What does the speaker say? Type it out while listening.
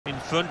In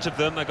front of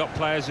them, they've got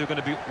players who are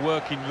going to be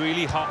working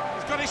really hard.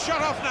 He's got his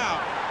shot off now.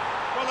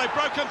 Well, they've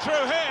broken through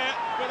here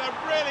with a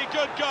really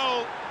good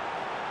goal.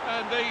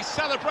 And the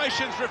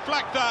celebrations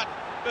reflect that.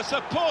 The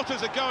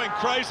supporters are going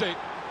crazy.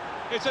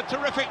 It's a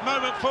terrific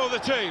moment for the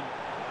team.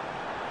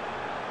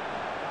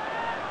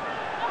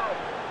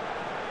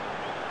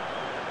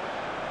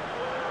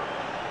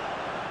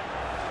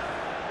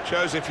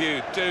 Shows if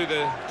you do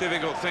the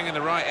difficult thing in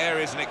the right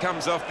areas and it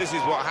comes off, this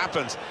is what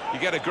happens. You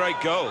get a great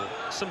goal.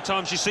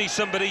 Sometimes you see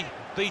somebody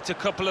beat a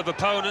couple of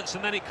opponents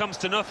and then it comes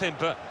to nothing,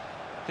 but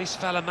this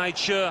fella made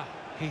sure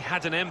he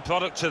had an end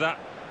product to that.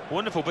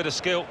 Wonderful bit of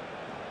skill.